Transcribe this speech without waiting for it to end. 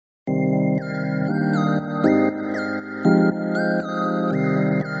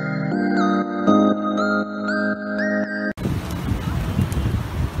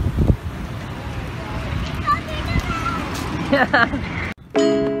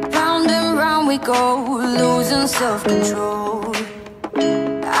Round and round we go, losing self-control.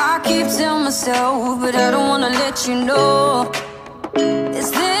 I keep telling myself, but I don't wanna let you know.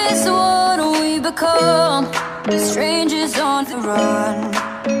 Is this what we become? Strangers on the run,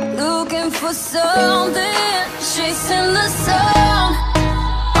 looking for something, chasing the sun.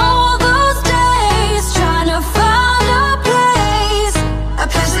 All those days trying to find a place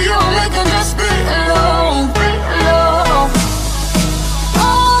where you only can just be alone, be alone.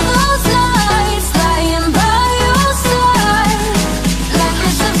 All those nights lying by your side, like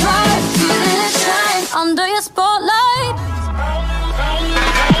it's a vibe, feeling it shine under your spotlight.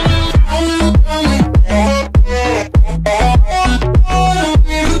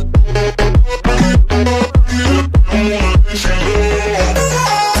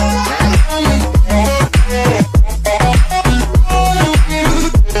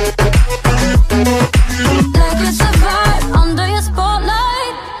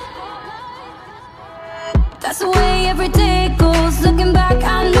 That's the way every day goes. Looking back,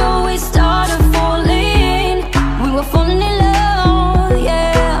 I know we started falling. We were falling in love,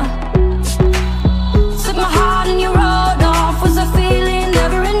 yeah. Took my heart and you rode off. Was I feeling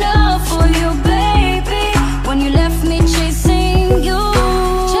never enough for you, baby? When you left me chasing you,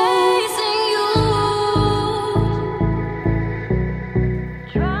 chasing you.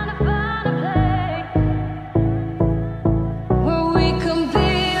 Trying to find a place where we can be.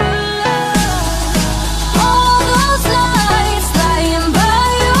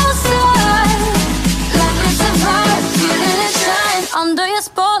 Under your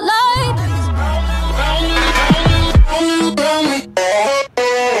spotlight.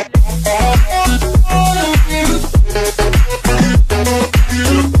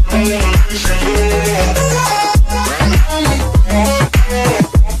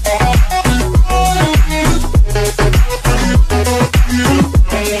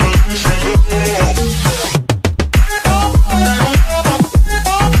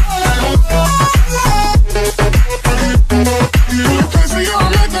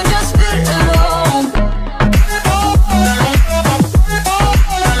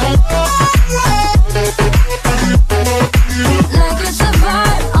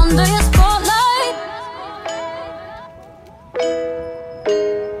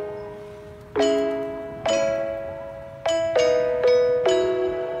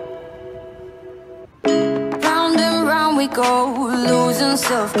 We go, losing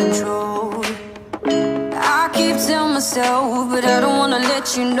self-control. I keep telling myself, but I don't wanna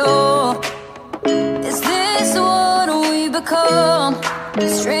let you know. Is this what we become?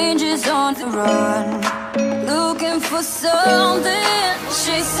 Strangers on the run, looking for something,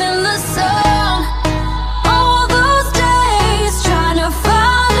 chasing the sun. All those days trying to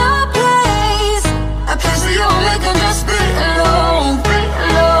find a place where you only can just be